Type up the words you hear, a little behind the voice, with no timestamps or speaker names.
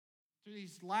Through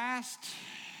these last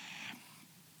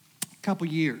couple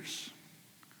years,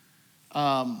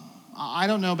 I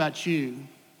don't know about you,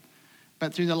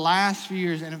 but through the last few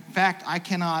years, and in fact, I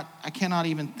cannot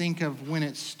even think of when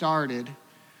it started.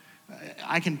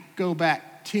 I can go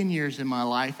back 10 years in my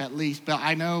life at least, but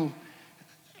I know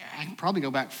I can probably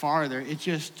go back farther.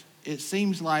 It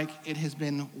seems like it has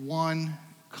been one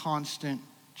constant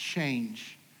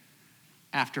change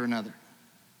after another.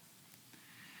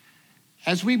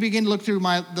 As we begin to look through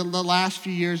the last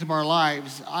few years of our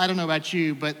lives, I don't know about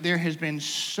you, but there has been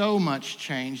so much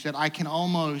change that I can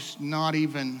almost not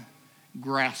even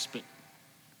grasp it.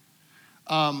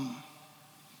 I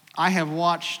have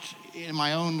watched in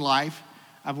my own life,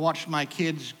 I've watched my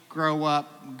kids grow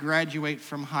up, graduate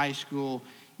from high school,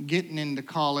 getting into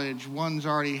college. One's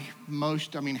already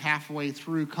halfway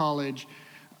through college.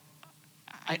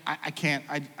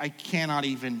 I cannot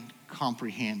even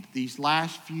comprehend. These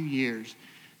last few years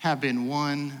have been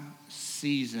one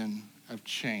season of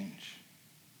change.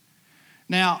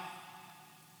 Now,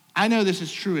 I know this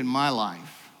is true in my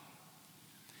life.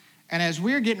 And as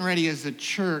we're getting ready as a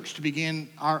church to begin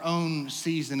our own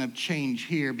season of change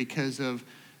here because of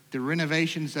the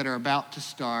renovations that are about to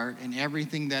start and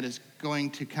everything that is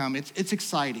going to come, it's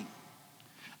exciting.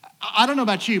 I don't know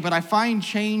about you, but I find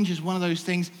change is one of those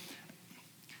things.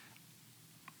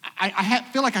 I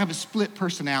feel like I have a split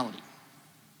personality.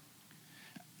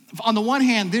 On the one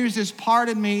hand, there's this part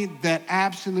of me that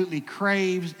absolutely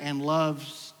craves and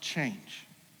loves change.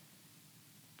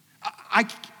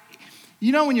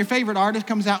 You know when your favorite artist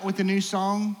comes out with a new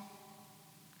song?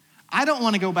 I don't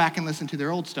want to go back and listen to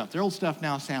their old stuff. Their old stuff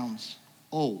now sounds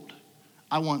old.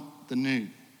 I want the new.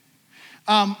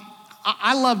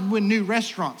 I love when new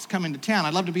restaurants come into town.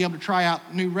 I'd love to be able to try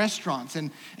out new restaurants.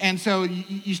 And so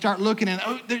you start looking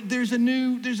at, there's a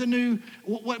new,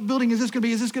 what building is this going to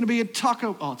be? Is this going to be a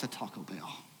Taco? Oh, it's a Taco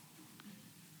Bell.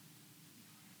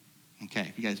 Okay,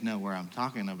 if you guys know where I'm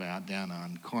talking about, down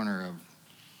on the corner of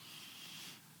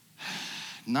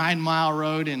 9 Mile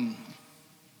Road in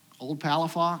Old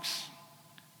Palafox,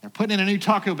 they're putting in a new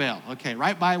Taco Bell. Okay,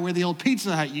 right by where the old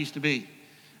Pizza Hut used to be.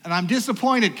 And I'm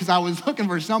disappointed because I was looking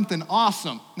for something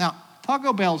awesome. Now,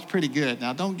 Taco Bell's pretty good.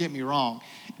 Now, don't get me wrong.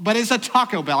 But it's a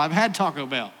Taco Bell. I've had Taco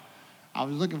Bell. I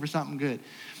was looking for something good.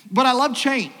 But I love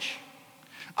change.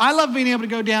 I love being able to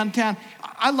go downtown.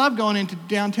 I love going into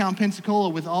downtown Pensacola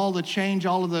with all the change,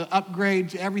 all of the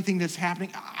upgrades, everything that's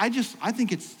happening. I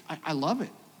love it.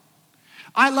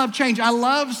 I love change. I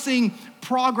love seeing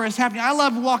progress happening. I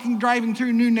love driving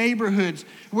through new neighborhoods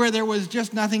where there was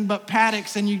just nothing but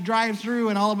paddocks, and you drive through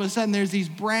and all of a sudden there's these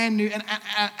brand new, and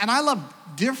I love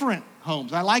different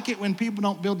homes. I like it when people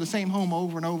don't build the same home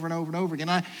over and over and over and over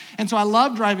again. And so I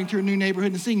love driving through a new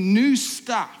neighborhood and seeing new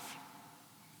stuff.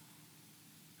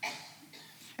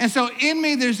 And so in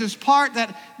me, there's this part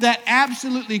that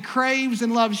absolutely craves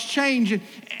and loves change.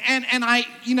 And I,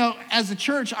 as a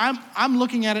church, I'm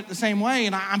looking at it the same way,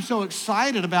 and I'm so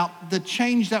excited about the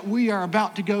change that we are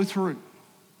about to go through.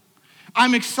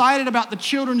 I'm excited about the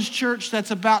children's church that's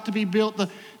about to be built,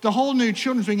 the whole new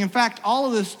children's wing. In fact, all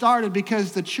of this started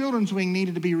because the children's wing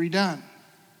needed to be redone.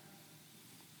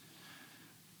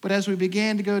 But as we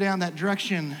began to go down that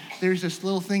direction, there's this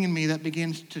little thing in me that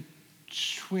begins to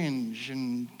twinge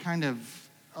and kind of,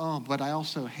 but I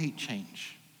also hate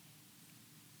change.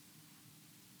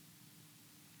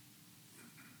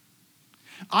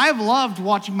 I've loved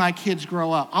watching my kids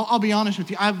grow up. I'll be honest with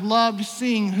you. I've loved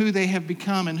seeing who they have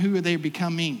become and who they're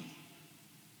becoming.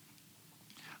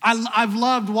 I've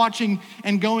loved watching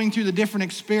and going through the different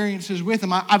experiences with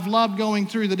them. I've loved going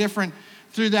through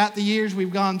throughout the years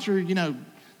we've gone through,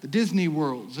 the Disney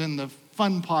worlds and the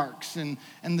fun parks and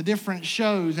the different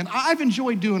shows. And I've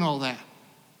enjoyed doing all that.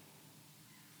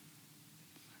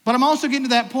 But I'm also getting to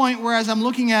that point where as I'm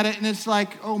looking at it and it's like,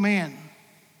 oh man,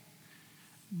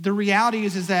 the reality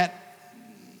is that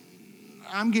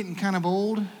I'm getting kind of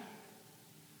old.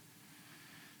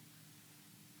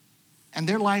 And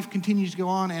their life continues to go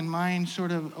on and mine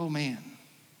sort of, oh man.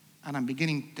 And I'm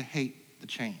beginning to hate the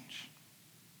change.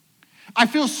 I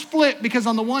feel split because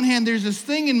on the one hand, there's this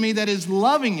thing in me that is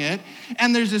loving it,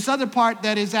 and there's this other part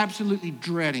that is absolutely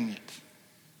dreading it.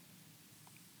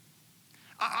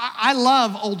 I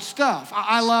love old stuff.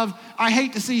 I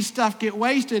hate to see stuff get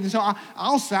wasted, and so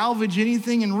I'll salvage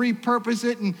anything and repurpose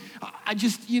it, and I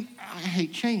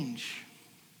hate change.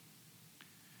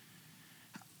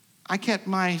 I kept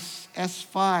my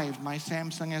S5, my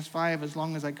Samsung S5, as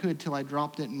long as I could till I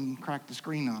dropped it and cracked the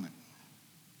screen on it.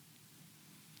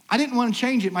 I didn't want to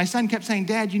change it. My son kept saying,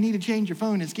 Dad, you need to change your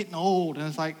phone. It's getting old. And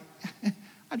it's like,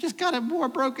 I've just got it more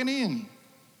broken in.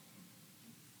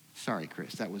 Sorry,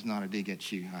 Chris, that was not a dig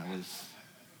at you.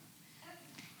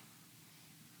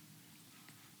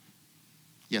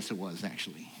 Yes, it was,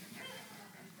 actually.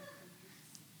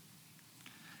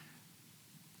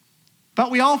 But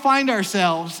we all find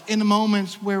ourselves in the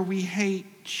moments where we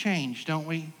hate change, don't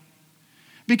we?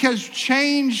 Because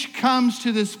change comes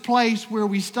to this place where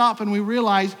we stop and we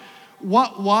realize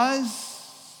what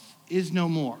was is no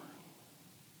more.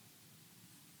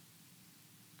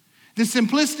 The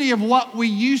simplicity of what we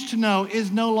used to know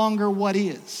is no longer what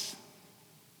is.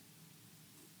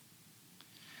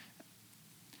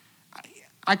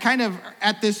 I kind of,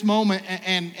 at this moment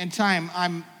and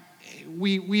time,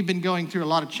 we've been going through a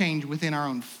lot of change within our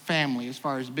own family, as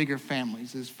far as bigger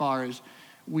families, as far as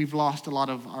we've lost a lot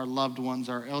of our loved ones,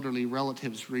 our elderly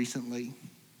relatives recently.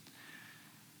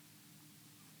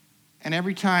 And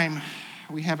every time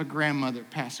we have a grandmother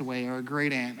pass away, or a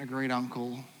great aunt, a great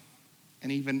uncle,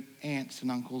 and even aunts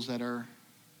and uncles that are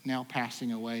now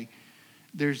passing away,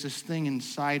 there's this thing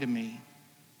inside of me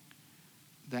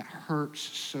that hurts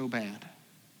so bad.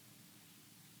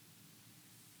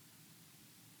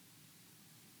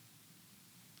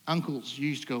 Uncles we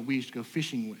used to go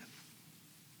fishing with.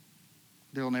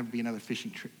 There'll never be another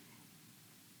fishing trip.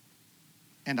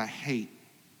 And I hate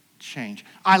change.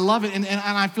 I love it, and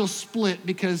I feel split,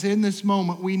 because in this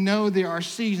moment we know there are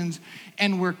seasons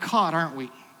and we're caught, aren't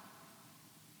we?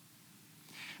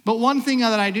 But one thing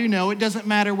that I do know, it doesn't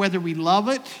matter whether we love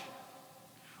it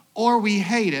or we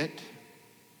hate it,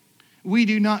 we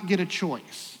do not get a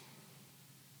choice.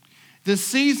 The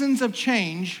seasons of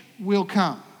change will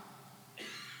come.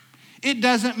 It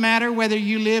doesn't matter whether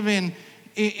you live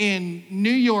in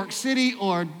New York City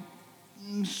or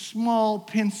small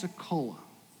Pensacola.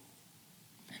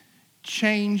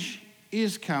 Change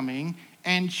is coming,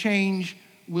 and change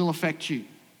will affect you.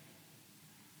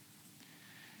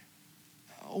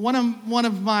 One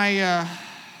of my,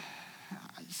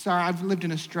 sorry, I've lived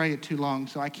in Australia too long,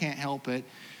 so I can't help it.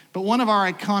 But one of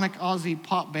our iconic Aussie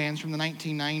pop bands from the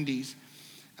 1990s,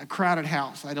 Crowded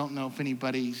House. I don't know if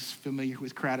anybody's familiar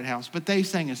with Crowded House, but they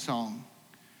sang a song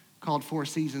called 4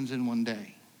 Seasons in One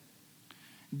Day,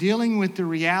 dealing with the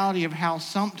reality of how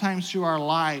sometimes through our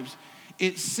lives,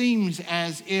 it seems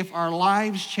as if our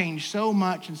lives change so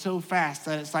much and so fast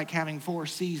that it's like having 4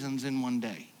 seasons in one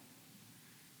day.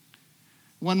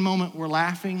 One moment we're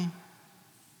laughing,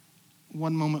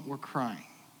 one moment we're crying.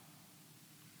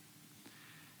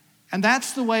 And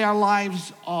that's the way our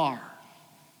lives are.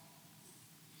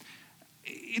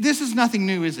 This is nothing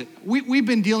new, is it? We've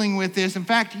been dealing with this. In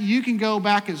fact, you can go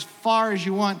back as far as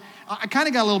you want. I kind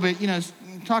of got a little bit,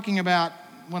 talking about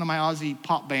one of my Aussie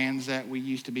pop bands that we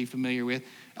used to be familiar with.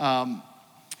 I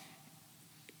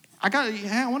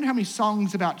wonder how many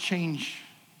songs about change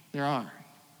there are.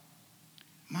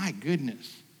 My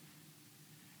goodness.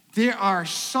 There are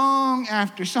song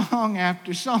after song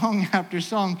after song after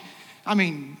song. I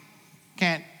mean,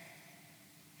 can't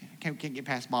get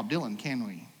past Bob Dylan, can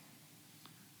we?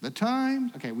 The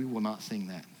times, okay, we will not sing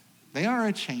that. They are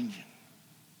a-changing.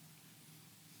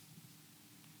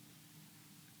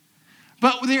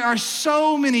 But there are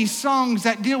so many songs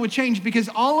that deal with change, because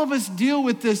all of us deal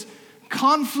with this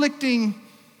conflicting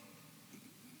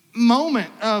moment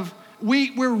of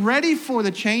we're ready for the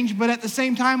change, but at the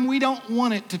same time, we don't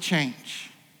want it to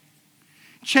change.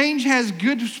 Change has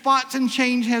good spots and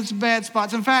change has bad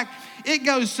spots. In fact, it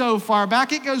goes so far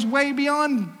back, it goes way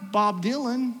beyond Bob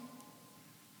Dylan.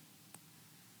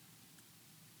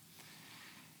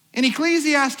 In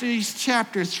Ecclesiastes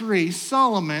chapter 3,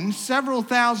 Solomon, several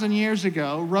thousand years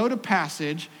ago, wrote a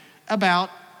passage about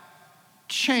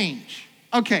change.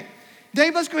 Okay,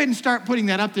 Dave, let's go ahead and start putting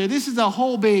that up there. This is a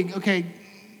whole big,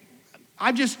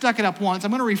 I've just stuck it up once.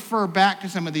 I'm going to refer back to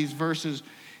some of these verses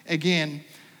again.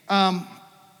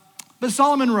 But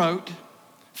Solomon wrote,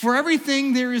 "For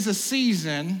everything there is a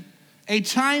season, a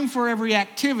time for every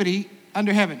activity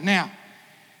under heaven." Now,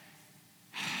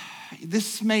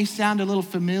 this may sound a little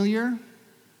familiar.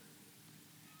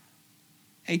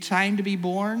 A time to be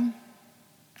born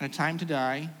and a time to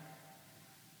die.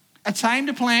 A time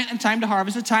to plant and a time to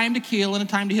harvest. A time to kill and a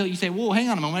time to heal. You say, whoa, hang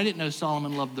on a moment. I didn't know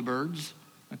Solomon loved the birds.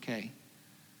 Okay,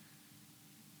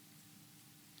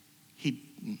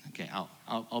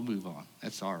 I'll move on.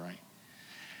 That's all right.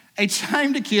 A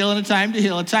time to kill and a time to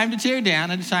heal. A time to tear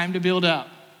down and a time to build up.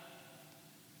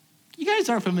 You guys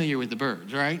are familiar with the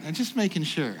birds, right? I'm just making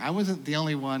sure. I wasn't the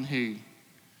only one who,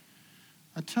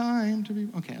 a time to be,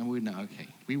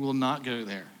 we will not go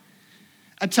there.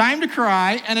 A time to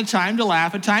cry and a time to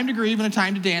laugh, a time to grieve and a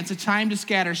time to dance, a time to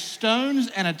scatter stones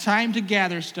and a time to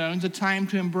gather stones, a time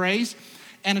to embrace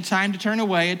and a time to turn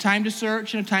away, a time to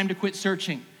search and a time to quit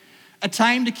searching, a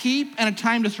time to keep and a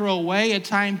time to throw away, a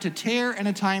time to tear and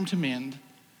a time to mend,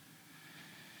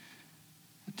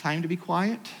 a time to be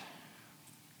quiet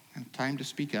and a time to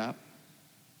speak up,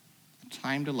 a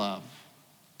time to love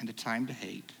and a time to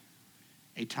hate,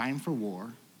 a time for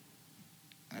war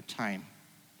and a time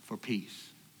for peace.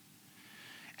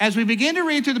 As we begin to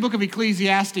read through the book of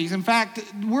Ecclesiastes, in fact,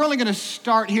 we're only going to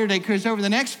start here today because over the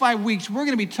next 5 weeks, we're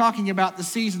going to be talking about the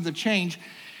seasons of change.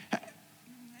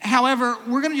 However,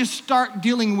 we're going to just start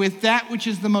dealing with that which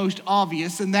is the most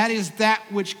obvious, and that is that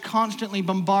which constantly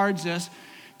bombards us,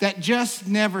 that just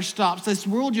never stops. This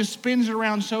world just spins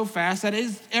around so fast that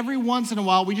is every once in a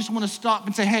while we just want to stop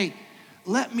and say, hey,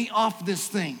 let me off this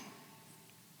thing.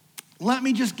 Let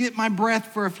me just get my breath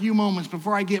for a few moments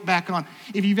before I get back on.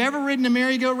 If you've ever ridden a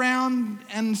merry-go-round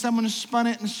and someone has spun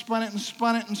it and spun it and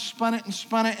spun it and spun it and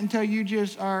spun it until you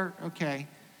just are, okay,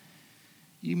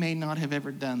 you may not have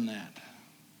ever done that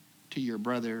to your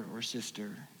brother or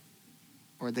sister,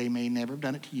 or they may never have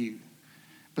done it to you.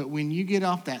 But when you get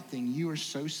off that thing, you are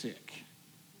so sick.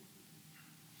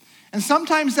 And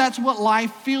sometimes that's what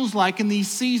life feels like in these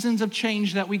seasons of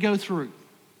change that we go through.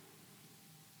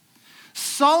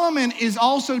 Solomon is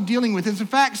also dealing with this. In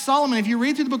fact, Solomon, if you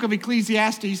read through the book of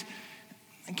Ecclesiastes,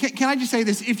 can I just say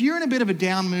this? If you're in a bit of a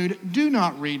down mood, do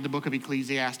not read the book of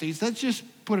Ecclesiastes. Let's just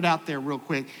put it out there real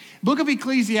quick. Book of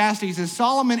Ecclesiastes is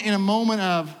Solomon in a moment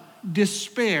of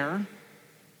despair,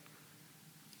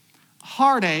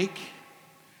 heartache,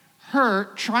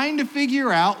 hurt, trying to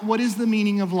figure out what is the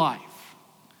meaning of life.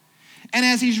 And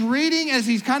as he's reading, as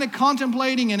he's kind of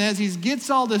contemplating, and as he gets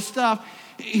all this stuff,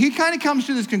 he kind of comes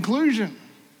to this conclusion.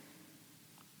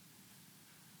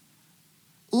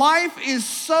 Life is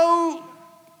so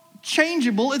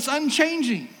changeable, it's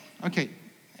unchanging. Okay,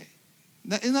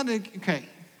 okay?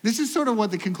 This is sort of what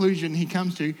the conclusion he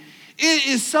comes to. It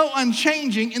is so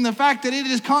unchanging in the fact that it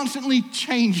is constantly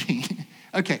changing.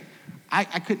 Okay, I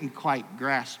couldn't quite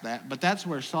grasp that, but that's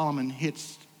where Solomon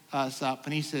hits us up,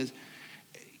 and he says,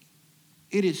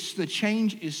 the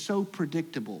change is so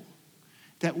predictable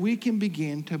that we can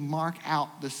begin to mark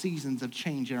out the seasons of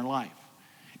change in our life.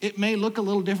 It may look a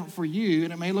little different for you,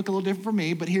 and it may look a little different for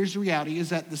me, but here's the reality, is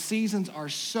that the seasons are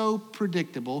so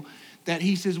predictable that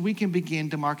he says we can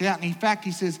begin to mark it out. And in fact,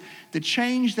 he says the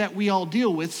change that we all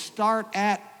deal with start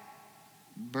at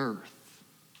birth.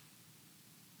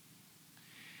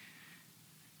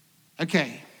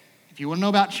 Okay, if you want to know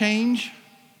about change,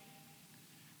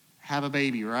 have a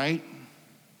baby, right?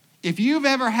 If you've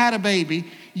ever had a baby,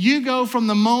 you go from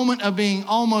the moment of being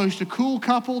almost a cool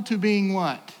couple to being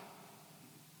what?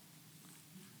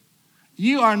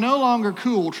 You are no longer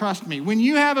cool, trust me. When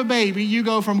you have a baby, you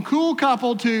go from cool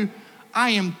couple to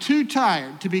I am too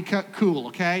tired to be cool,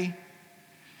 okay?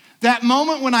 That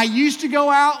moment when I used to go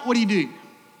out, what do?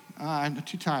 I'm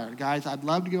too tired, guys. I'd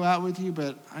love to go out with you,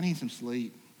 but I need some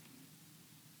sleep.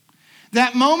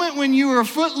 That moment when you were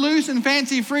footloose and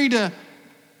fancy free to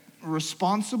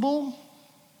responsible.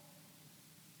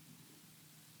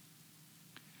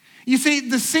 You see,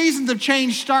 the seasons of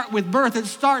change start with birth.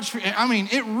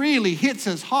 It really hits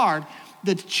us hard.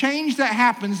 The change that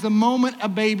happens the moment a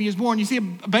baby is born. You see, a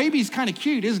baby's kind of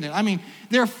cute, isn't it?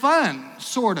 They're fun,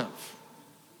 sort of.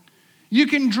 You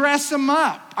can dress them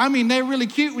up. They're really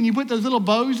cute when you put those little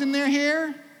bows in their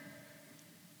hair.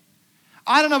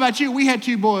 I don't know about you, we had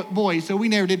two boys, so we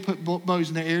never did put bows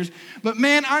in their ears. But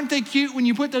man, aren't they cute when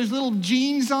you put those little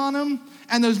jeans on them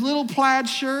and those little plaid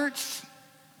shirts?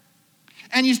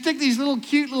 And you stick these little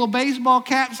cute little baseball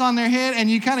caps on their head and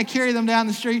you kind of carry them down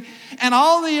the street. And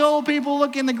all the old people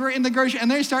look in the grocery and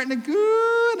they're starting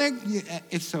to,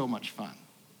 it's so much fun.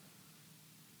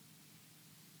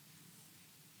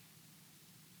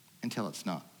 Until it's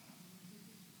not.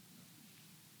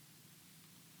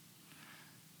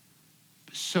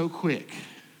 So quick,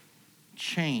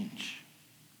 change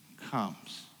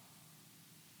comes.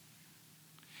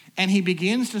 And he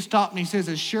begins to stop, and he says,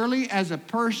 as surely as a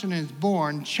person is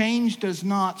born, change does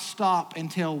not stop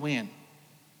until when?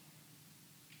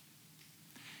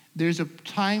 There's a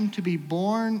time to be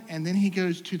born, and then he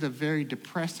goes to the very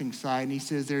depressing side, and he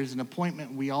says there's an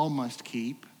appointment we all must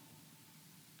keep.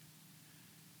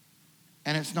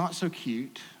 And it's not so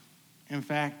cute. In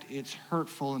fact, it's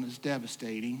hurtful and it's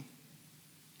devastating.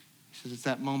 He says it's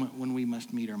that moment when we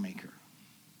must meet our Maker.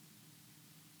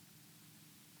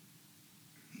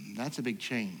 That's a big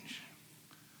change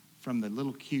from the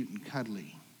little cute and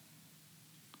cuddly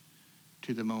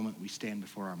to the moment we stand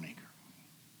before our Maker.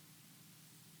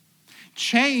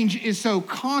 Change is so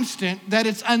constant that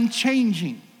it's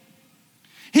unchanging.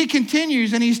 He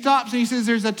continues and he stops and he says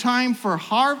there's a time for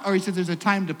there's a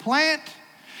time to plant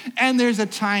and there's a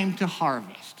time to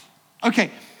harvest.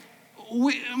 Okay,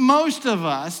 most of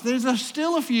us,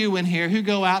 still a few in here who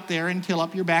go out there and till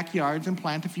up your backyards and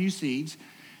plant a few seeds.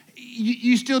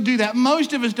 You still do that.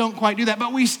 Most of us don't quite do that,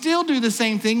 but we still do the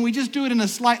same thing. We just do it in a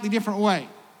slightly different way.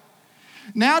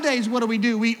 Nowadays, what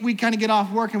do? We kind of get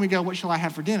off work and we go, what shall I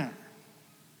have for dinner?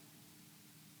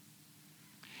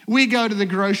 We go to the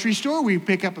grocery store, we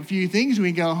pick up a few things,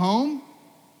 we go home,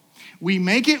 we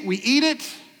make it, we eat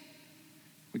it,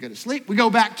 we go to sleep, we go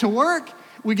back to work,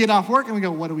 we get off work and we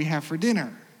go, what do we have for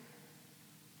dinner?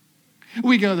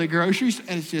 We go to the groceries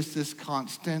and it's just this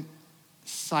constant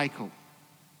cycle.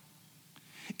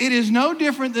 It is no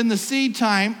different than the seed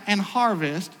time and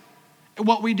harvest.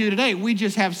 What we do today, we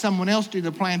just have someone else do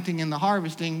the planting and the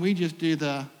harvesting. We just do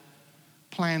the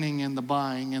planning and the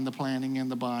buying and the planning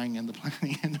and the buying and the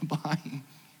planning and the buying.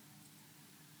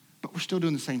 But we're still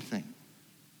doing the same thing.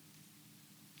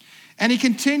 And he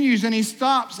continues and he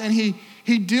stops and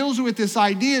he deals with this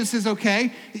idea and says,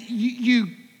 okay, you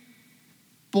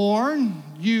born,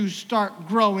 you start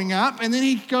growing up, and then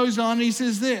he goes on and he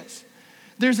says this,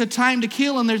 there's a time to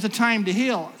kill and there's a time to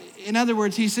heal. In other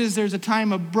words, he says there's a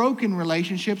time of broken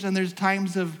relationships and there's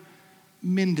times of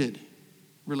mended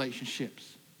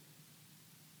relationships.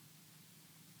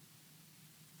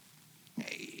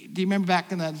 Do you remember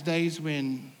back in those days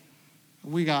when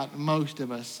we got, most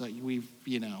of us,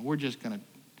 we're just going to,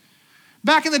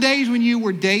 back in the days when you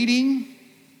were dating,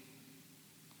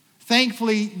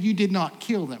 thankfully you did not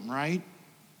kill them, right?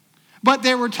 But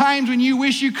there were times when you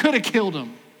wish you could have killed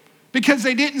them because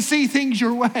they didn't see things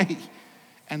your way.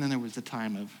 And then there was the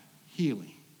time of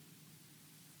healing.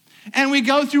 And we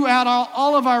go throughout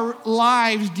all of our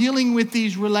lives dealing with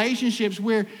these relationships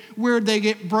where they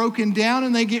get broken down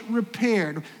and they get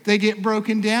repaired. They get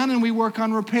broken down and we work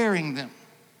on repairing them.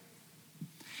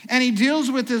 And he deals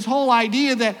with this whole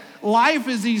idea that life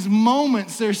is these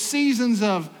moments, there's seasons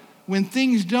of when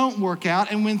things don't work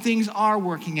out and when things are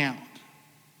working out.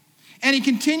 And he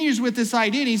continues with this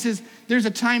idea and he says there's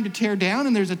a time to tear down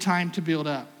and there's a time to build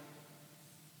up.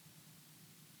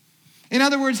 In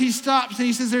other words, he stops and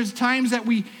he says there's times that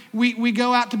we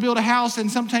go out to build a house and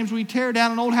sometimes we tear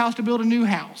down an old house to build a new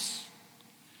house.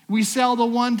 We sell the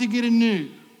one to get a new.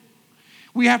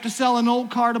 We have to sell an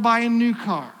old car to buy a new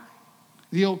car.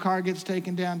 The old car gets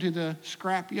taken down to the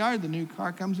scrap yard. The new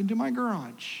car comes into my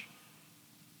garage.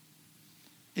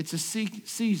 It's a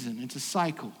season. It's a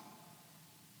cycle.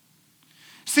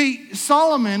 See,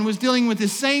 Solomon was dealing with the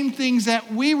same things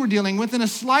that we were dealing with in a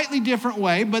slightly different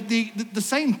way, but the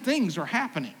same things are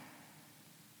happening.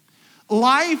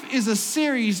 Life is a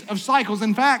series of cycles.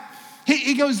 In fact,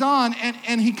 he goes on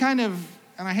and he kind of,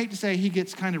 and I hate to say he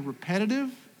gets kind of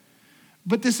repetitive,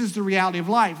 but this is the reality of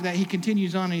life, that he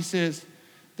continues on and he says,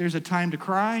 there's a time to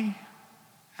cry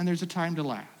and there's a time to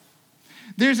laugh.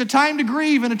 There's a time to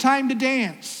grieve and a time to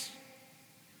dance.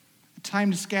 A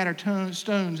time to scatter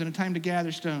stones and a time to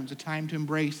gather stones, a time to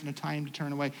embrace and a time to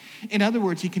turn away. In other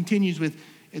words, he continues with,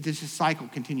 this cycle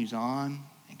continues on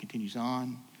and continues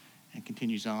on and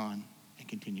continues on and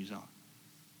continues on.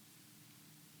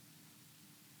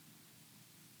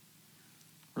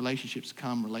 Relationships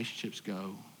come, relationships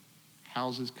go.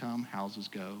 Houses come, houses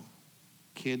go.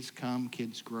 Kids come,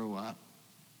 kids grow up.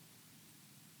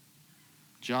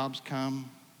 Jobs come,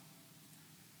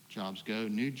 jobs go.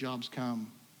 New jobs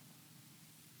come.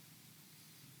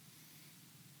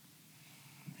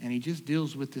 And he just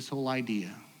deals with this whole idea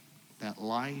that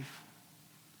life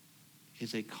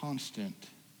is a constant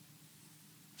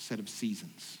set of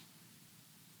seasons.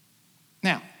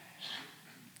 Now,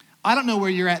 I don't know where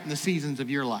you're at in the seasons of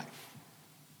your life.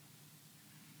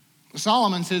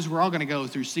 Solomon says we're all going to go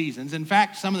through seasons. In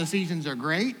fact, some of the seasons are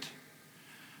great.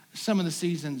 Some of the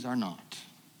seasons are not.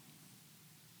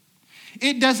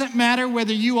 It doesn't matter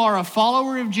whether you are a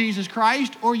follower of Jesus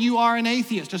Christ or you are an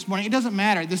atheist this morning. It doesn't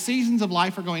matter. The seasons of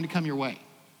life are going to come your way.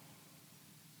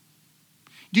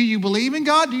 Do you believe in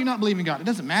God? Do you not believe in God? It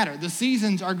doesn't matter. The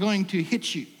seasons are going to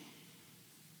hit you.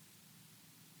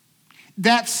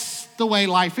 That's the way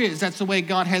life is. That's the way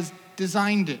God has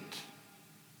designed it.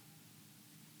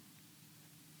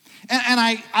 And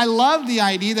I love the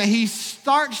idea that he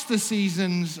starts the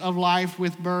seasons of life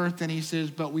with birth and he says,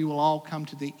 but we will all come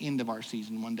to the end of our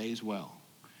season one day as well.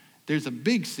 There's a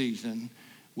big season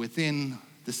within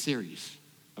the series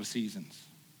of seasons.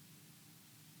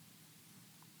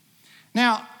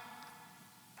 Now,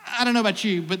 I don't know about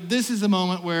you, but this is a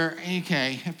moment where,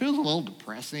 okay, it feels a little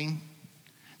depressing.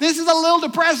 This is a little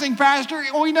depressing, Pastor.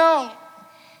 We know.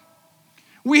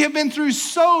 We have been through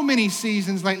so many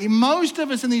seasons lately. Most of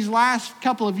us in these last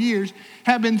couple of years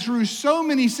have been through so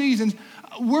many seasons.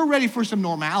 We're ready for some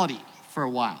normality for a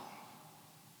while.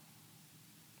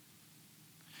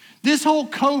 This whole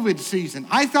COVID season,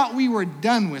 I thought we were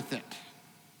done with it.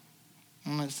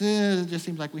 And it just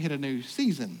seems like we hit a new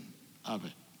season of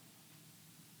it.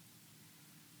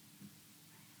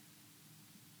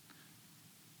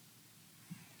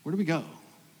 Where do we go?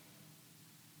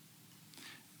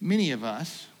 Many of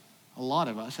us, a lot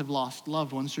of us, have lost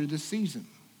loved ones through this season.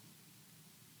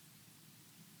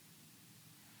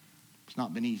 It's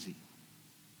not been easy.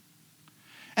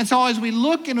 And so as we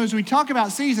look and as we talk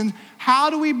about seasons, how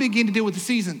do we begin to deal with the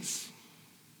seasons?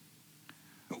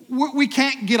 We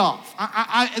can't get off.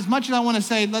 As much as I want to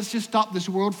say, let's just stop this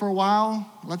world for a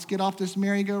while. Let's get off this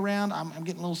merry-go-round. I'm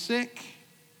getting a little sick.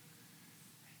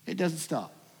 It doesn't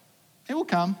stop. It will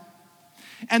come.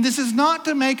 And this is not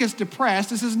to make us depressed.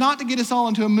 This is not to get us all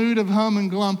into a mood of hum and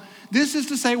glum. This is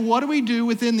to say, what do we do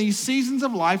within these seasons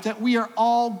of life that we are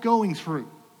all going through?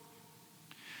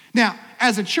 Now,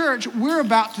 as a church, we're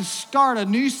about to start a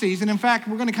new season. In fact,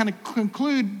 we're going to kind of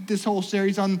conclude this whole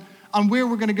series on where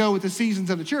we're going to go with the seasons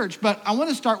of the church. But I want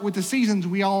to start with the seasons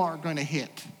we all are going to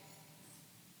hit.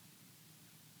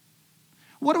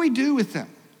 What do we do with them?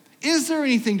 Is there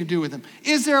anything to do with them?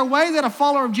 Is there a way that a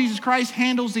follower of Jesus Christ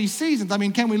handles these seasons? I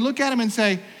mean, can we look at them and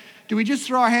say, do we just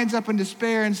throw our hands up in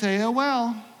despair and say, oh,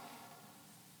 well,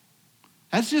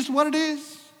 that's just what it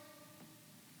is?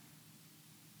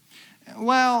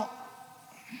 Well,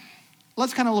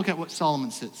 let's kind of look at what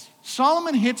Solomon says.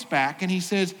 Solomon hits back and he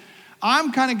says,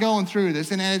 I'm kind of going through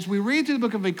this. And as we read through the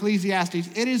book of Ecclesiastes,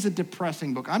 it is a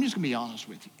depressing book. I'm just going to be honest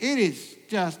with you. It is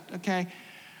just, okay.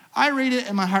 I read it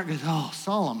and my heart goes, oh,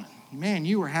 Solomon, man,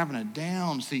 you were having a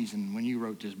down season when you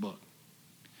wrote this book.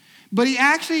 But he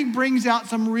actually brings out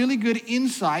some really good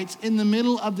insights in the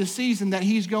middle of the season that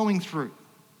he's going through.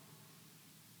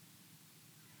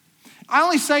 I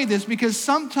only say this because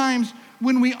sometimes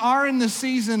when we are in the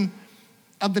season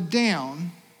of the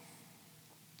down,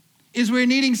 is we're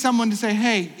needing someone to say,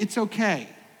 hey, it's okay.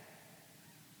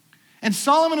 And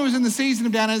Solomon was in the season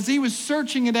of down. As he was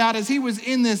searching it out, as he was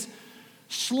in this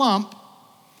slump,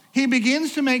 he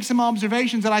begins to make some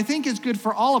observations that I think is good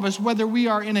for all of us, whether we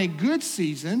are in a good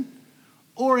season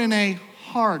or in a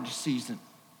hard season.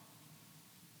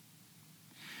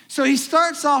 So he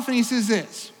starts off and he says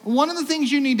this: one of the things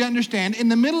you need to understand in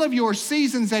the middle of your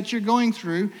seasons that you're going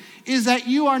through is that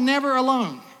you are never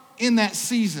alone in that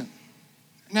season.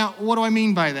 Now, what do I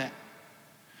mean by that?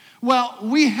 Well,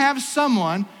 we have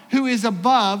someone who is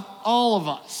above all of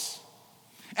us.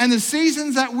 And the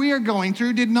seasons that we are going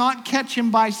through did not catch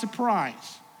him by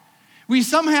surprise. We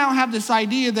somehow have this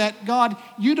idea that, God,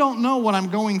 you don't know what I'm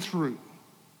going through.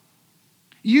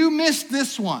 You missed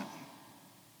this one.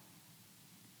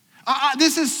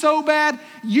 This is so bad,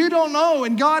 you don't know.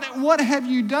 And God, what have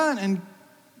you done? And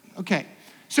okay,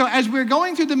 so as we're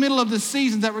going through the middle of the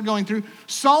seasons that we're going through,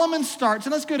 Solomon starts,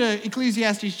 and let's go to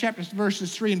Ecclesiastes chapter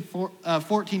verses 3 and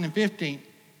 14 and 15.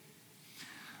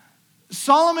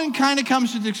 Solomon kind of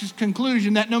comes to this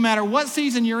conclusion that no matter what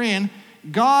season you're in,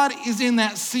 God is in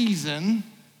that season,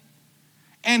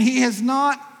 and he has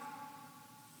not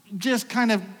just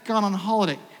kind of gone on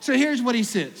holiday. So here's what he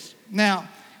says. Now,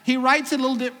 he writes it a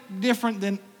little different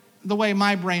than the way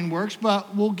my brain works,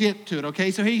 but we'll get to it,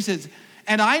 okay? So he says,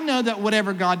 and I know that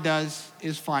whatever God does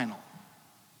is final.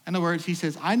 In other words, he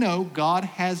says, I know God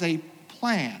has a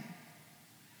plan.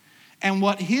 And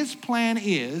what his plan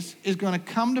is going to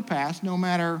come to pass no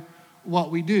matter what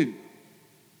we do.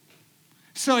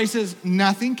 So he says,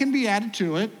 nothing can be added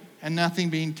to it and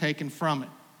nothing being taken from it.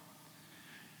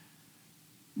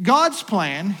 God's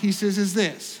plan, he says, is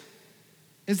this,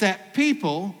 is that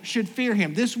people should fear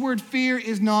him. This word fear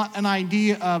is not an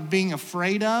idea of being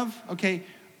afraid of, okay?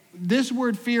 This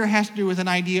word fear has to do with an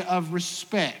idea of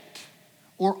respect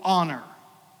or honor.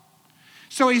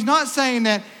 So he's not saying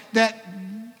that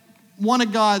one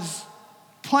of God's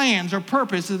plans or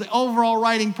purposes, the overall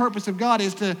writing purpose of God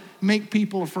is to make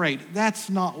people afraid. That's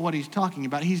not what he's talking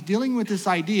about. He's dealing with this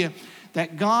idea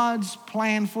that God's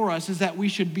plan for us is that we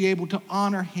should be able to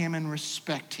honor him and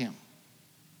respect him.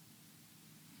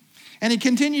 And he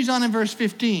continues on in verse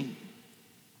 15.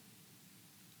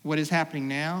 What is happening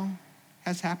now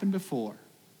has happened before.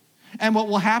 And what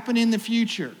will happen in the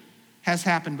future has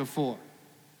happened before.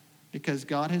 Because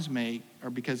God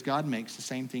makes the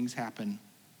same things happen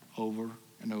over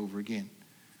and over again.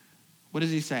 What is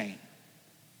he saying?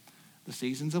 The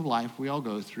seasons of life we all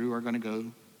go through are going to go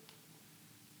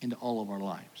into all of our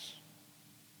lives.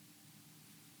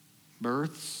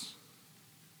 Births,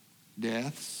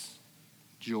 deaths,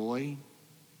 joy,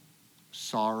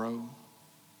 sorrow,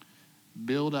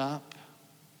 build up,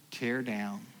 tear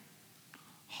down,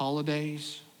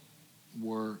 holidays,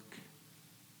 work.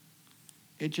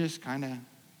 It just kind of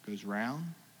goes round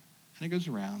And it goes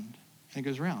around and it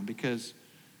goes around because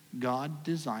God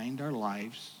designed our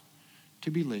lives to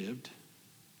be lived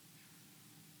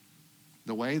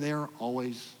the way they are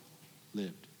always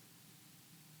lived.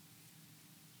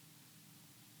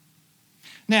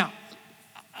 Now,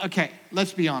 okay,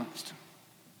 let's be honest.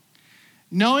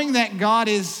 Knowing that God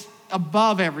is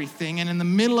above everything and in the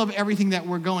middle of everything that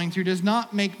we're going through does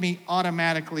not make me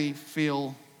automatically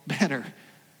feel better,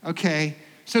 okay?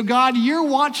 So God, you're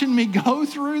watching me go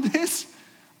through this.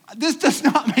 This does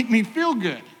not make me feel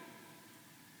good.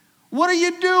 What are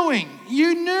you doing?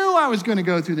 You knew I was going to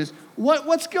go through this.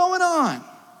 What's going on?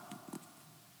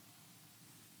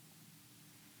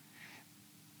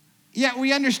 Yet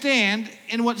we understand,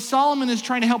 and what Solomon is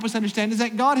trying to help us understand, is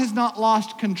that God has not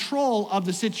lost control of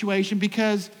the situation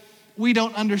because we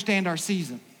don't understand our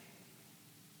season.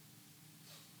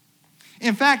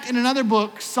 In fact, in another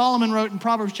book Solomon wrote in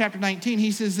Proverbs chapter 19,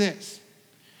 he says this: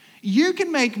 you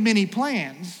can make many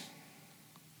plans,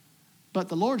 but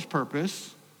the Lord's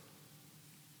purpose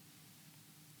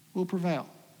will prevail.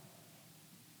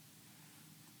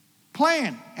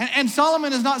 Plan. And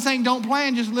Solomon is not saying don't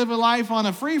plan, just live a life on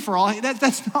a free-for-all.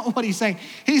 That's not what he's saying.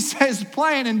 He says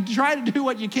plan and try to do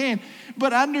what you can,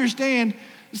 but understand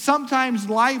sometimes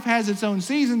life has its own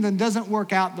seasons and doesn't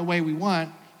work out the way we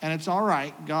want, and it's all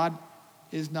right. God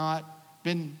has not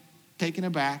been taken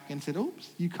aback and said, oops,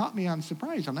 you caught me on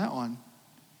surprise on that one.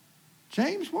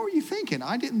 James, what were you thinking?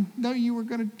 I didn't know you were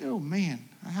going to, oh man,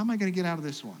 how am I going to get out of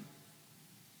this one?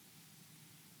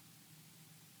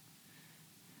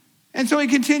 And so he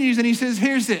continues and he says,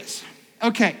 here's this.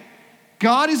 Okay,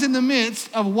 God is in the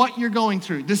midst of what you're going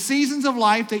through. The seasons of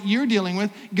life that you're dealing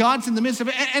with, God's in the midst of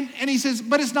it. And he says,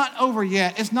 but it's not over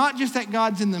yet. It's not just that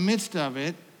God's in the midst of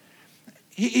it.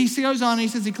 He goes on and he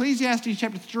says, Ecclesiastes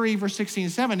chapter 3, verse 16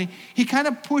 and 17, he kind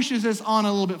of pushes us on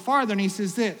a little bit farther and he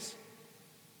says this: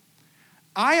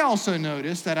 I also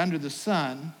noticed that under the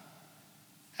sun,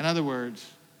 in other words,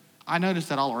 I noticed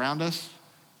that all around us,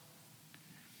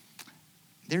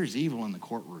 there's evil in the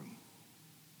courtroom.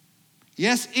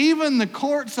 Yes, even the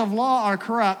courts of law are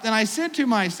corrupt. And I said to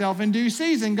myself, in due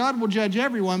season, God will judge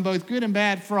everyone, both good and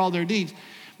bad, for all their deeds.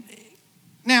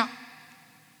 Now,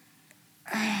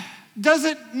 does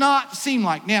it not seem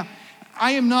like, now,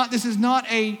 this is not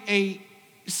a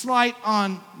slight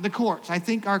on the courts. I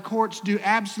think our courts do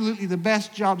absolutely the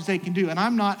best jobs they can do, and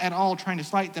I'm not at all trying to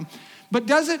slight them. But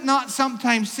does it not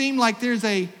sometimes seem like there's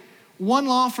one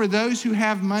law for those who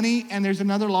have money and there's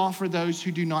another law for those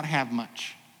who do not have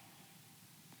much?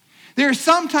 There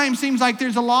sometimes seems like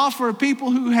there's a law for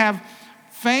people who have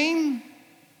fame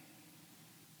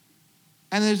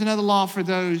and there's another law for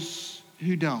those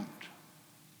who don't.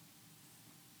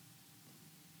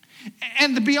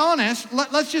 And to be honest,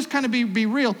 let's just kind of be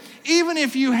real. Even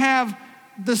if you have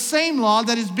the same law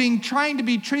that is trying to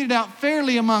be treated out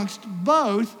fairly amongst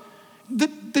both,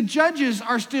 the judges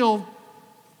are still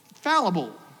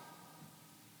fallible.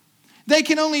 They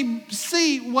can only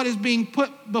see what is being put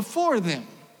before them.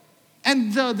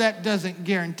 And though that doesn't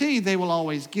guarantee they will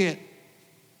always get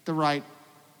the right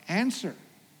answer.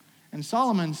 And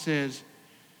Solomon says,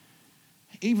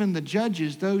 even the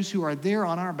judges, those who are there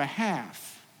on our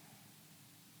behalf,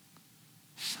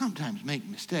 sometimes make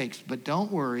mistakes, but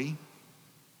don't worry.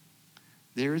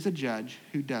 There is a judge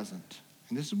who doesn't.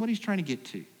 And this is what he's trying to get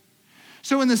to.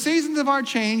 So in the seasons of our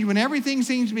change, when everything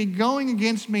seems to be going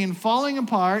against me and falling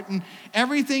apart and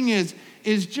everything is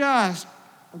just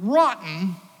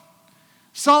rotten,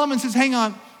 Solomon says, hang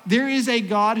on, there is a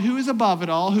God who is above it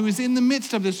all, who is in the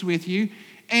midst of this with you,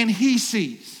 and he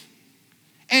sees.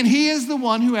 And he is the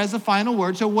one who has the final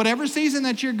word. So whatever season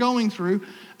that you're going through,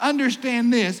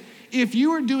 understand this: if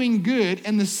you are doing good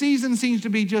and the season seems to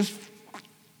be just,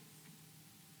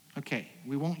 okay,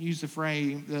 we won't use the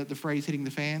phrase hitting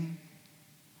the fan,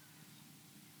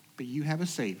 but you have a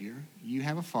Savior, you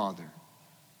have a Father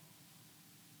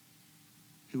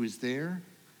who is there,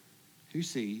 who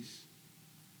sees,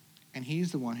 and he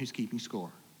is the one who's keeping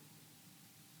score.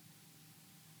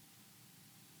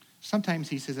 Sometimes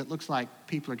he says it looks like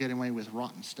people are getting away with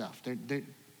rotten stuff. They're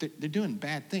doing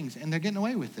bad things, and they're getting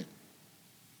away with it.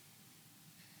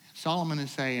 Solomon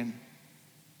is saying,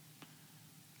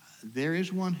 there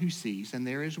is one who sees, and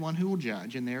there is one who will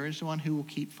judge, and there is one who will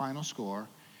keep final score.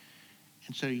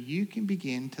 And so you can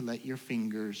begin to let your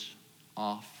fingers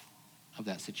off of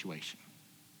that situation.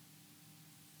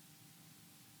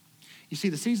 You see,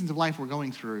 the seasons of life we're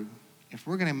going through, if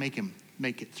we're going to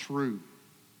make it through,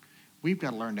 we've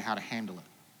got to learn how to handle it.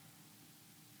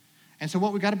 And so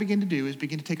what we've got to begin to do is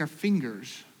begin to take our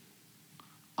fingers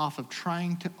off of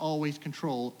trying to always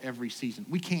control every season.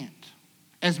 We can't.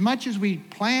 As much as we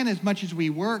plan, as much as we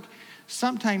work,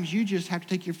 sometimes you just have to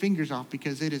take your fingers off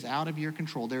because it is out of your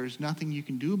control. There is nothing you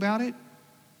can do about it.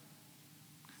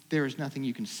 There is nothing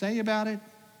you can say about it.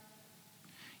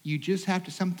 You just have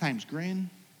to sometimes grin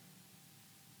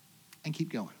and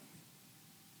keep going.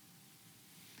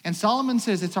 And Solomon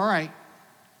says, it's all right.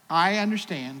 I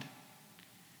understand.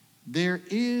 There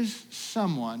is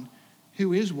someone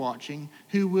who is watching,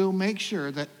 who will make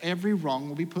sure that every wrong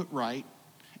will be put right,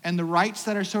 and the rights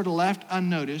that are sort of left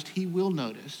unnoticed, he will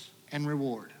notice and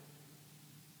reward.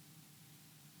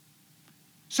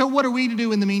 So what are we to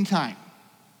do in the meantime?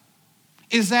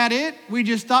 Is that it? We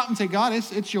just stop and say, God,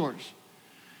 it's yours.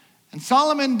 And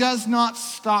Solomon does not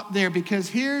stop there, because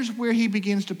here's where he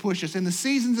begins to push us. In the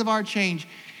seasons of our change,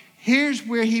 here's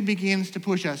where he begins to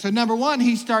push us. So number one,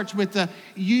 he starts with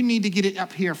you need to get it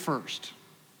up here first.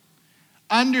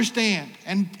 Understand.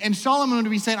 And Solomon would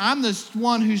be saying, I'm the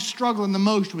one who's struggling the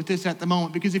most with this at the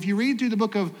moment, because if you read through the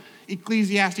book of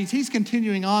Ecclesiastes, he's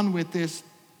continuing on with this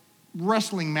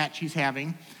wrestling match he's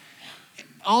having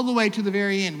all the way to the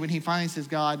very end when he finally says,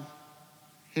 God,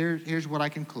 here's what I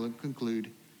can conclude.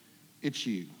 It's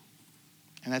you.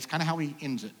 And that's kind of how he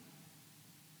ends it.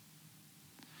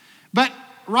 But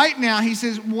right now he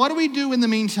says, what do we do in the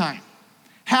meantime?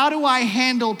 How do I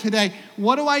handle today?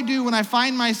 What do I do when I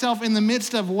find myself in the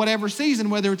midst of whatever season,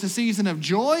 whether it's a season of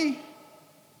joy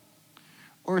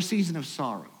or a season of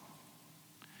sorrow?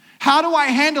 How do I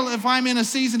handle if I'm in a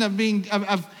season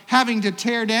of having to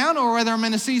tear down, or whether I'm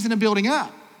in a season of building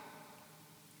up?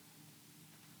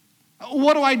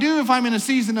 What do I do if I'm in a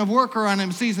season of work or in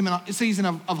a season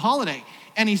of holiday?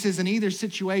 And he says, in either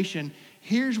situation,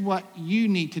 here's what you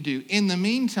need to do. In the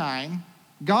meantime,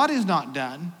 God is not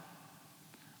done,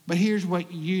 but here's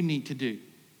what you need to do.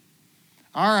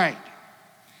 All right.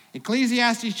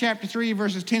 Ecclesiastes chapter 3,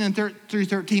 verses 10 through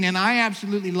 13. And I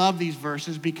absolutely love these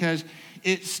verses because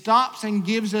it stops and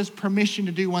gives us permission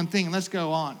to do one thing. Let's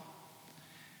go on.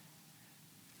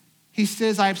 He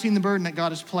says, I have seen the burden that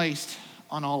God has placed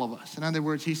on all of us. In other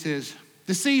words, he says,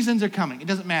 the seasons are coming. It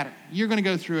doesn't matter. You're going to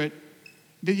go through it.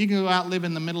 You can go out and live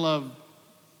in the middle of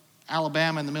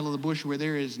Alabama, in the middle of the bush where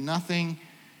there is nothing,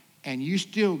 and you're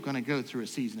still going to go through a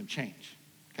season of change.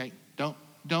 Okay?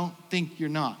 Don't think you're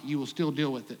not. You will still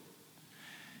deal with it.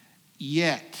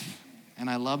 Yet, and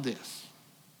I love this,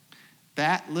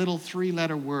 that little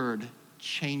 3-letter word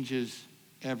changes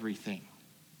everything.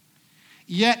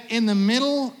 Yet in the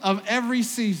middle of every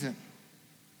season,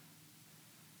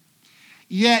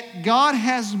 yet God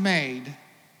has made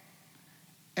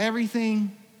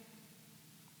everything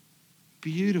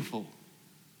beautiful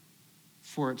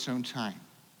for its own time.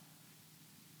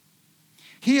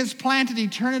 He has planted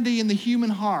eternity in the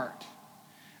human heart.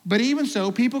 But even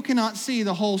so, people cannot see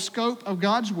the whole scope of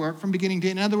God's work from beginning to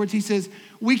end. In other words, he says,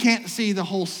 we can't see the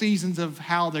whole seasons of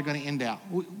how they're going to end out.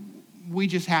 We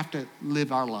just have to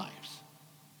live our lives.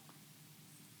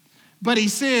 But he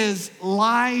says,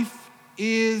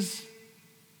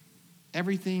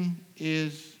 everything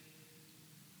is,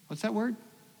 what's that word?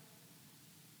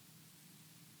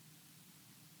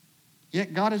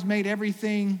 Yet God has made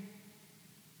everything.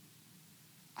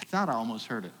 I thought I almost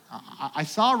heard it. I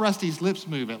saw Rusty's lips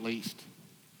move at least.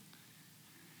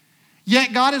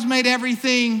 Yet God has made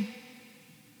everything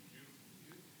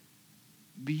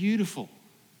beautiful.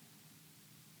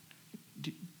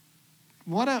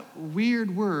 What a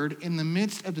weird word in the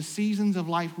midst of the seasons of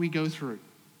life we go through.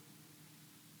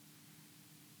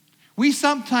 We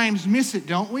sometimes miss it,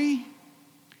 don't we?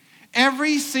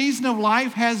 Every season of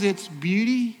life has its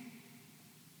beauty.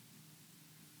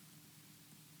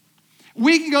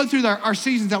 We can go through our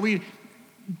seasons that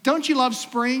don't you love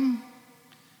spring?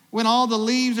 When all the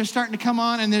leaves are starting to come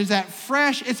on and there's that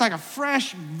it's like a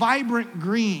fresh, vibrant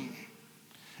green.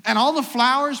 And all the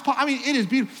flowers, it is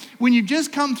beautiful. When you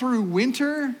just come through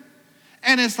winter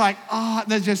and it's like,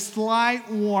 there's just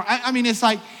slight warm. It's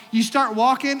like you start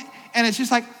walking and it's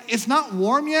just like, it's not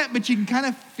warm yet, but you can kind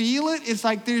of feel it. It's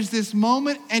like there's this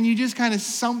moment and you just kind of,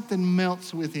 something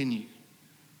melts within you.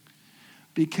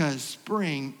 Because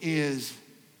spring is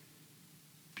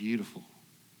beautiful.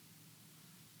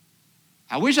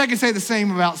 I wish I could say the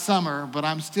same about summer, but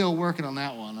I'm still working on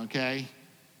that one, okay?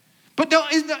 But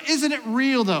isn't it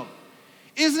real though?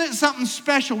 Isn't it something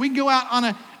special? We can go out on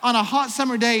a hot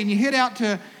summer day and we head out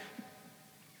to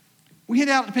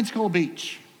Pensacola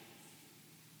Beach.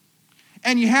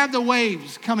 And you have the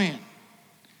waves come in.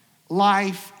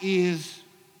 Life is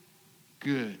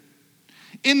good.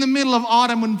 In the middle of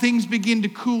autumn, when things begin to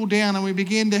cool down and we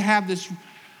begin to have this,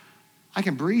 I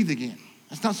can breathe again.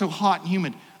 It's not so hot and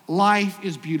humid. Life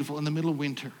is beautiful in the middle of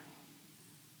winter.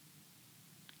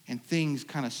 And things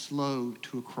kind of slow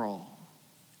to a crawl.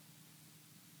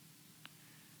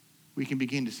 we can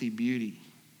begin to see beauty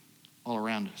all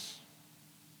around us.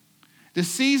 The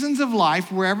seasons of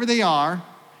life, wherever they are,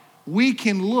 we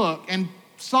can look, and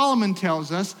Solomon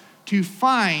tells us to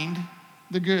find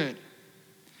the good.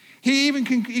 He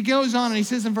goes on and he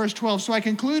says in verse 12, so I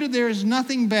concluded there is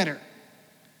nothing better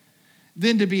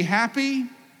than to be happy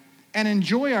and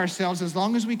enjoy ourselves as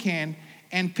long as we can,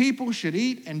 and people should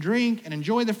eat and drink and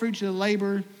enjoy the fruits of their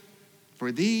labor,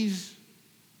 for these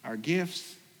are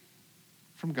gifts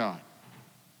from God.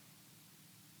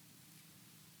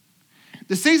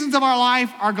 The seasons of our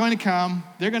life are going to come.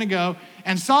 They're going to go.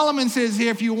 And Solomon says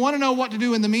here, if you want to know what to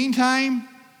do in the meantime,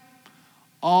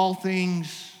 all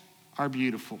things are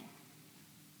beautiful.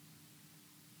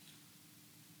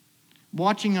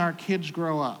 Watching our kids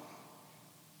grow up,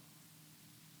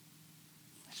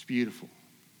 it's beautiful.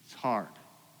 It's hard,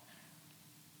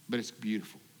 but it's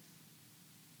beautiful.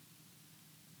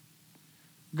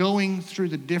 Going through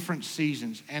the different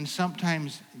seasons, and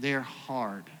sometimes they're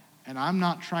hard. And I'm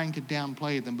not trying to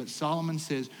downplay them, but Solomon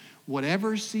says,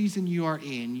 whatever season you are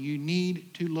in, you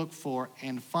need to look for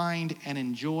and find and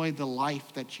enjoy the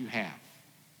life that you have.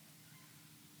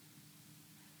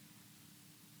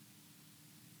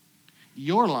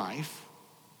 Your life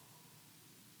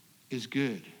is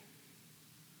good.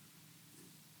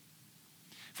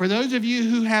 For those of you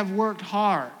who have worked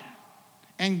hard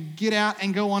and get out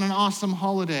and go on an awesome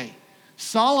holiday,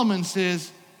 Solomon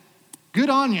says, good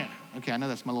on you. Okay, I know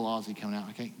that's my little Aussie coming out.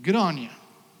 Okay, good on you.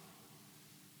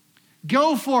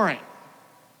 Go for it.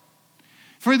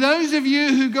 For those of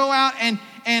you who go out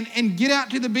and get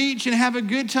out to the beach and have a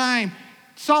good time,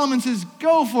 Solomon says,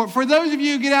 go for it. For those of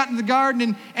you who get out in the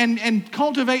garden and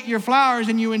cultivate your flowers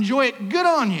and you enjoy it, good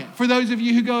on you. For those of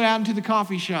you who go out into the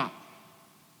coffee shop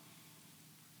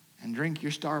and drink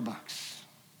your Starbucks,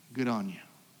 good on you.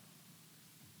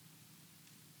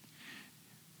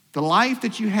 The life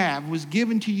that you have was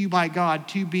given to you by God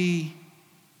to be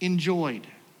enjoyed.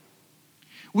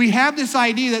 We have this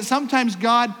idea that sometimes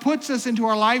God puts us into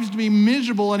our lives to be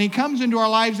miserable, and he comes into our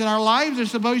lives, and our lives are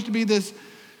supposed to be this,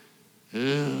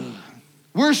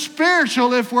 we're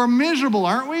spiritual if we're miserable,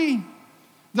 aren't we?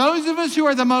 Those of us who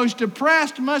are the most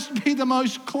depressed must be the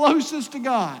most closest to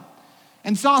God.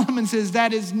 And Solomon says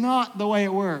that is not the way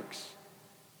it works.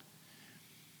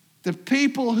 The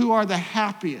people who are the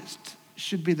happiest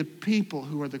should be the people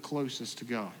who are the closest to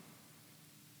God.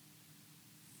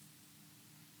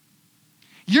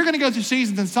 You're going to go through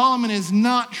seasons, and Solomon is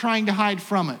not trying to hide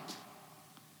from it.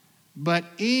 But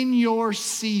in your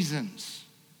seasons,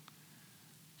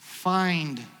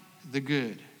 find the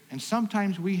good. And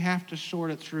sometimes we have to sort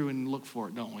it through and look for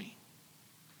it, don't we?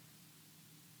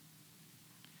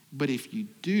 But if you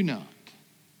do not,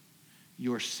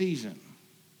 your season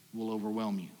will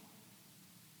overwhelm you.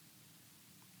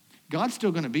 God's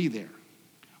still going to be there.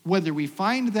 Whether we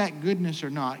find that goodness or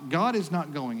not, God is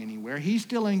not going anywhere. He's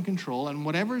still in control, and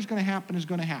whatever is going to happen is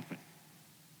going to happen.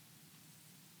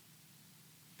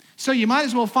 So you might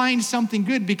as well find something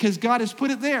good because God has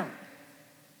put it there.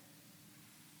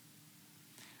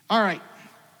 All right.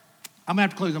 I'm going to have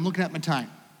to close. I'm looking at my time.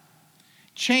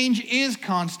 Change is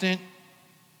constant,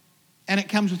 and it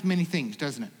comes with many things,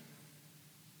 doesn't it?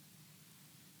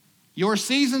 Your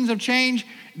seasons of change,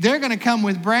 they're going to come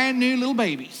with brand new little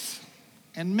babies.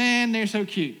 And man, they're so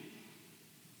cute.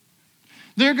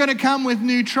 They're going to come with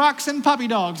new trucks and puppy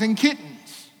dogs and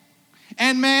kittens.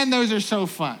 And man, those are so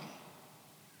fun.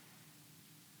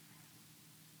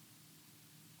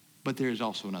 But there is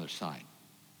also another side.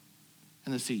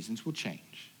 And the seasons will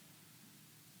change.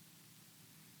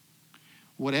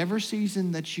 Whatever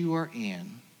season that you are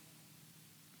in,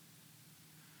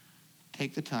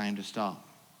 take the time to stop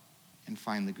and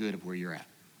find the good of where you're at.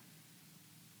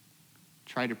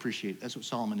 Try to appreciate it. That's what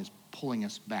Solomon is pulling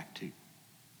us back to.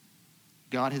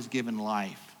 God has given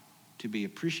life to be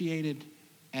appreciated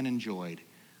and enjoyed.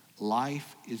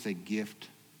 Life is a gift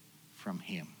from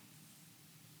him.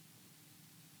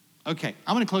 Okay,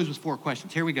 I'm going to close with 4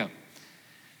 questions. Here we go.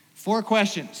 4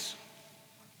 questions.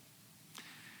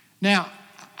 Now,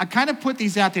 I kind of put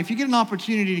these out there. If you get an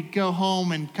opportunity to go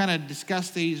home and kind of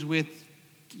discuss these with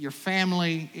your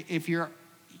family, if you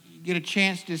get a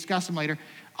chance to discuss them later,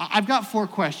 I've got 4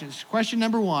 questions. Question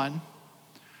number 1,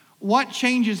 what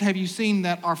changes have you seen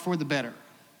that are for the better?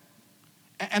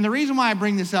 And the reason why I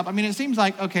bring this up, I mean, it seems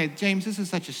like, okay, James, this is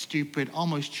such a stupid,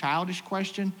 almost childish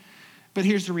question, but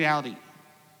here's the reality.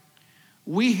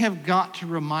 We have got to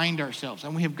remind ourselves,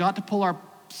 and we have got to pull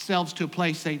ourselves to a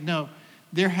place, say, no,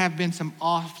 there have been some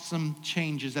awesome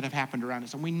changes that have happened around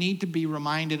us, and we need to be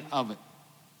reminded of it.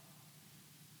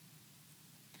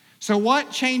 So what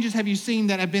changes have you seen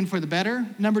that have been for the better?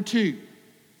 Number 2,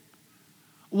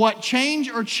 What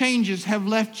change or changes have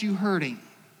left you hurting?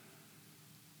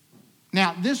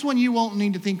 Now, this one you won't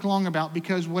need to think long about,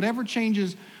 because whatever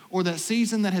changes or that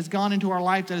season that has gone into our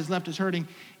life that has left us hurting,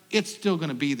 it's still going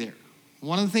to be there.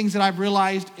 One of the things that I've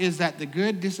realized is that the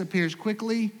good disappears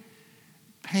quickly,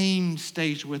 pain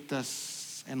stays with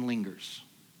us and lingers.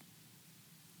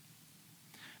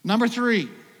 Number 3,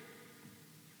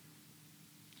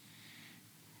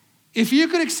 if you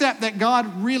could accept that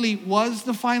God really was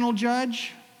the final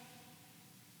judge,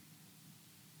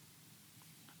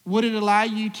 would it allow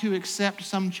you to accept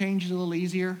some changes a little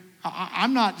easier?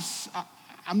 I'm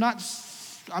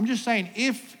just saying,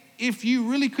 if you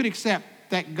really could accept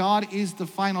that God is the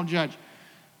final judge,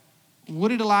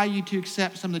 would it allow you to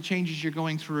accept some of the changes you're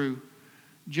going through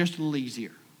just a little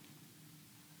easier?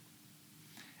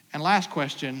 And last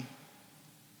question,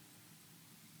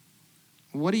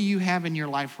 what do you have in your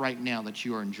life right now that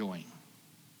you are enjoying?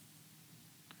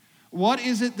 What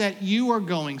is it that you are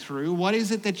going through? What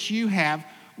is it that you have?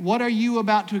 What are you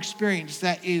about to experience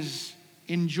that is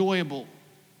enjoyable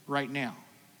right now?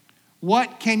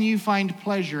 What can you find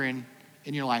pleasure in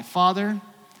your life? Father,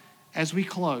 as we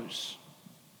close,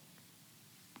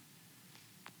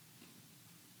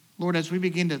 Lord, as we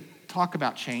begin to talk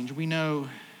about change, we know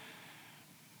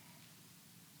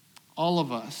all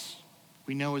of us,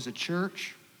 we know as a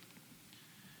church,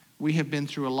 we have been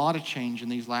through a lot of change in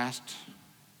these last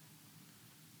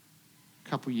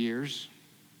couple years.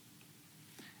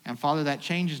 And Father, that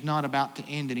change is not about to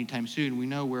end anytime soon. We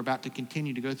know we're about to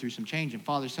continue to go through some change. And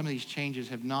Father, some of these changes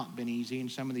have not been easy,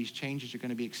 and some of these changes are going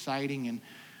to be exciting. And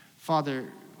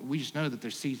Father, we just know that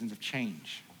there's seasons of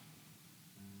change.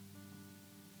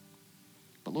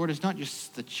 But Lord, it's not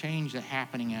just the change that's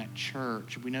happening at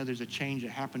church. We know there's a change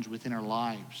that happens within our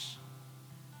lives.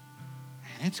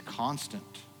 And it's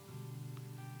constant.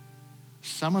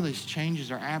 Some of these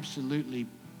changes are absolutely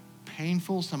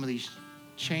painful. Some of these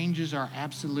changes are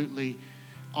absolutely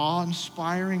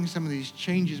awe-inspiring. Some of these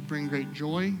changes bring great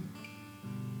joy.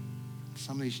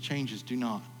 Some of these changes do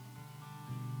not.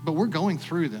 But we're going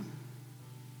through them.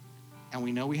 And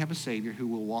we know we have a Savior who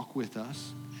will walk with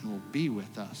us and will be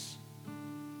with us.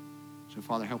 So,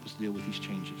 Father, help us to deal with these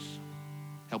changes.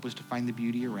 Help us to find the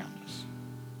beauty around us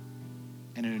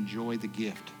and to enjoy the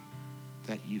gift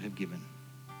that you have given.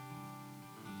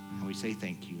 And we say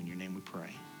thank you. In your name we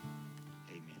pray.